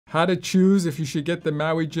how to choose if you should get the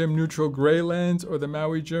Maui Jim Neutral Grey lens or the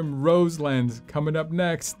Maui Jim Rose lens. Coming up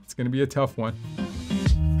next, it's going to be a tough one.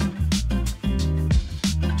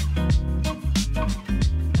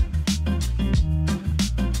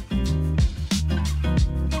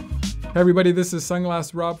 Hey everybody, this is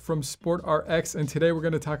Sunglass Rob from SportRx, and today we're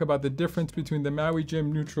going to talk about the difference between the Maui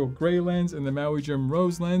Jim Neutral Grey lens and the Maui Jim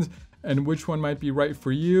Rose lens, and which one might be right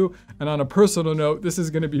for you. And on a personal note, this is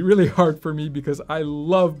going to be really hard for me because I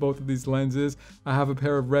love both of these lenses. I have a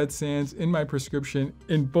pair of red sands in my prescription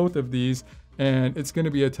in both of these, and it's going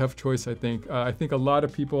to be a tough choice, I think. I think a lot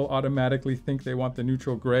of people automatically think they want the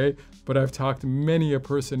neutral gray, but I've talked many a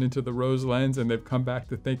person into the rose lens and they've come back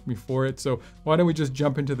to thank me for it. So why don't we just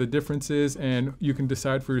jump into the differences and you can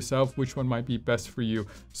decide for yourself which one might be best for you.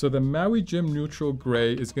 So the Maui Jim Neutral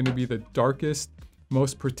Grey is going to be the darkest,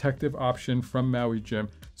 most protective option from Maui Jim.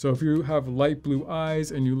 So if you have light blue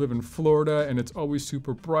eyes and you live in Florida and it's always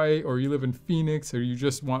super bright, or you live in Phoenix, or you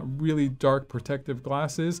just want really dark protective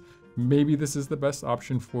glasses, maybe this is the best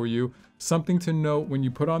option for you. Something to note when you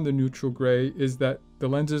put on the neutral gray is that the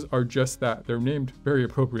lenses are just that. They're named very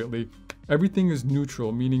appropriately. Everything is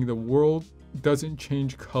neutral, meaning the world doesn't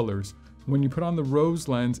change colors. When you put on the rose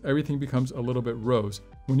lens, everything becomes a little bit rose.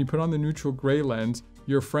 When you put on the neutral gray lens,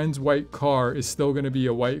 your friend's white car is still going to be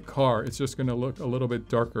a white car. It's just going to look a little bit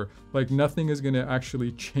darker. Like nothing is going to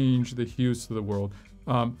actually change the hues to the world.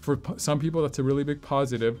 For some people, that's a really big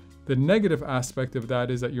positive. The negative aspect of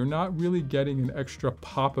that is that you're not really getting an extra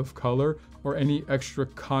pop of color or any extra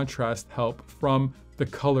contrast help from the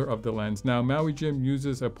color of the lens. Now, Maui Jim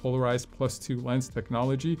uses a polarized +2 lens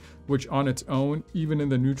technology, which on its own, even in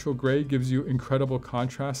the neutral gray, gives you incredible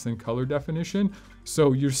contrast and color definition.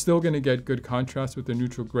 So you're still going to get good contrast with the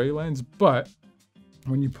neutral gray lens, but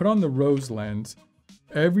when you put on the rose lens,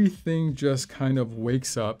 everything just kind of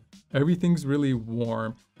wakes up. Everything's really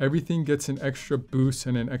warm. Everything gets an extra boost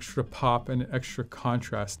and an extra pop and an extra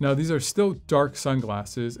contrast. Now, these are still dark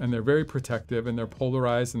sunglasses and they're very protective and they're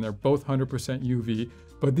polarized and they're both 100% UV,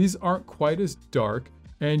 but these aren't quite as dark,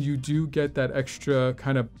 and you do get that extra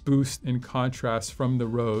kind of boost in contrast from the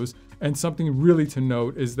rose. And something really to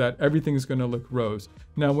note is that everything's going to look rose.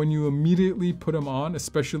 Now, when you immediately put them on,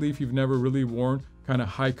 especially if you've never really worn kind of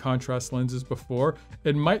high contrast lenses before,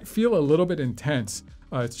 it might feel a little bit intense.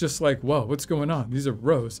 It's just like, whoa, what's going on? These are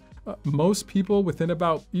rose. Most people, within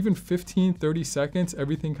about even 15, 30 seconds,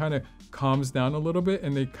 everything kind of calms down a little bit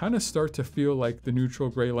and they kind of start to feel like the neutral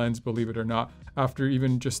gray lens, believe it or not, after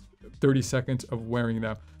even just 30 seconds of wearing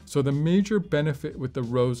them. So the major benefit with the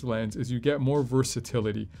rose lens is you get more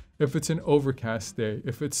versatility. If it's an overcast day,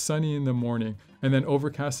 if it's sunny in the morning and then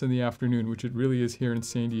overcast in the afternoon, which it really is here in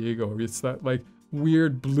San Diego, it's that like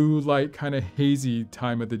weird blue light kind of hazy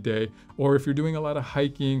time of the day, or if you're doing a lot of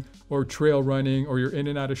hiking or trail running, or you're in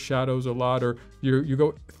and out of shadows a lot, or you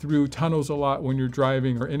go through tunnels a lot when you're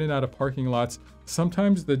driving, or in and out of parking lots,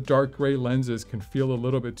 sometimes the dark gray lenses can feel a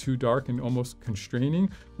little bit too dark and almost constraining,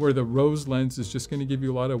 where the rose lens is just going to give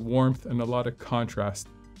you a lot of warmth and a lot of contrast.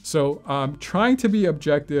 So trying to be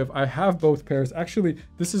objective, I have both pairs. Actually,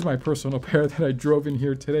 this is my personal pair that I drove in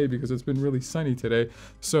here today because it's been really sunny today.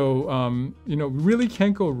 So, really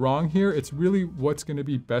can't go wrong here. It's really what's going to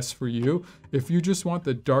be best for you. If you just want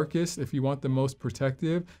the darkest, if you want the most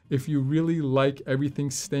protective, if you really like everything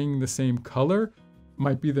staying the same color,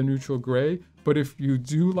 might be the neutral gray. But if you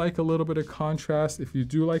do like a little bit of contrast, if you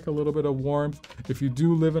do like a little bit of warmth, if you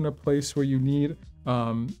do live in a place where you need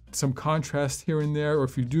some contrast here and there, or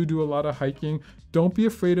if you do a lot of hiking, don't be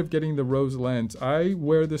afraid of getting the rose lens. I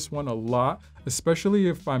wear this one a lot, especially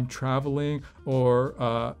if I'm traveling, or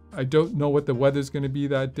I don't know what the weather's going to be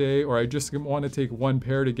that day, or I just want to take one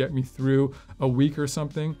pair to get me through a week or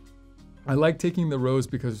something. I like taking the rose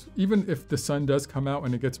because even if the sun does come out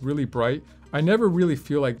and it gets really bright, I never really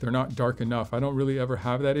feel like they're not dark enough. I don't really ever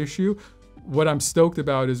have that issue. What I'm stoked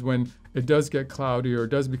about is when it does get cloudy or it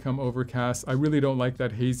does become overcast, I really don't like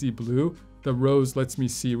that hazy blue. The rose lets me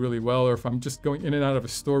see really well, or if I'm just going in and out of a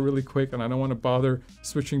store really quick and I don't want to bother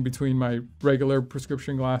switching between my regular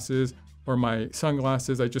prescription glasses or my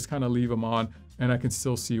sunglasses, I just kind of leave them on and I can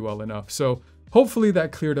still see well enough. So hopefully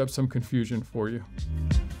that cleared up some confusion for you.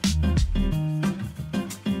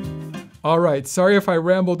 All right, sorry if I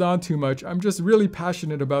rambled on too much. I'm just really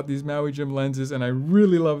passionate about these Maui Jim lenses, and I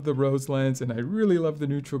really love the rose lens and I really love the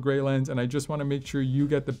neutral gray lens, and I just want to make sure you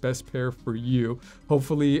get the best pair for you.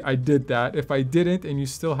 Hopefully I did that. If I didn't and you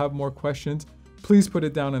still have more questions, please put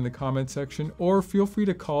it down in the comment section, or feel free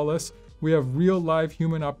to call us. We have real live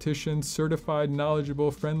human opticians, certified,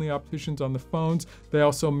 knowledgeable, friendly opticians on the phones. They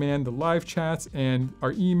also man the live chats and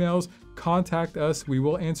our emails. contact us. We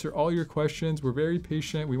will answer all your questions. We're very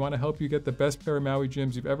patient. We want to help you get the best pair of Maui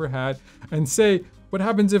Jims you've ever had. And say, what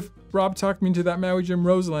happens if Rob talked me into that Maui Jim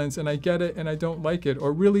Rose lens and I get it and I don't like it?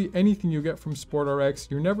 Or really anything you get from SportRx,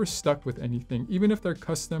 you're never stuck with anything. Even if they're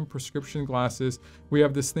custom prescription glasses, we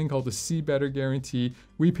have this thing called the See Better guarantee.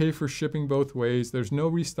 We pay for shipping both ways. There's no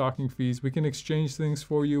restocking fees. We can exchange things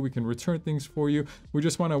for you. We can return things for you. We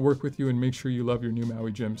just want to work with you and make sure you love your new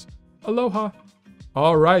Maui Jims. Aloha.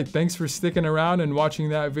 All right, thanks for sticking around and watching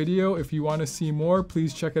that video. If you want to see more,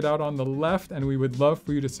 please check it out on the left, and we would love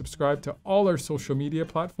for you to subscribe to all our social media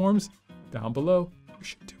platforms down below. You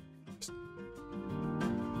should do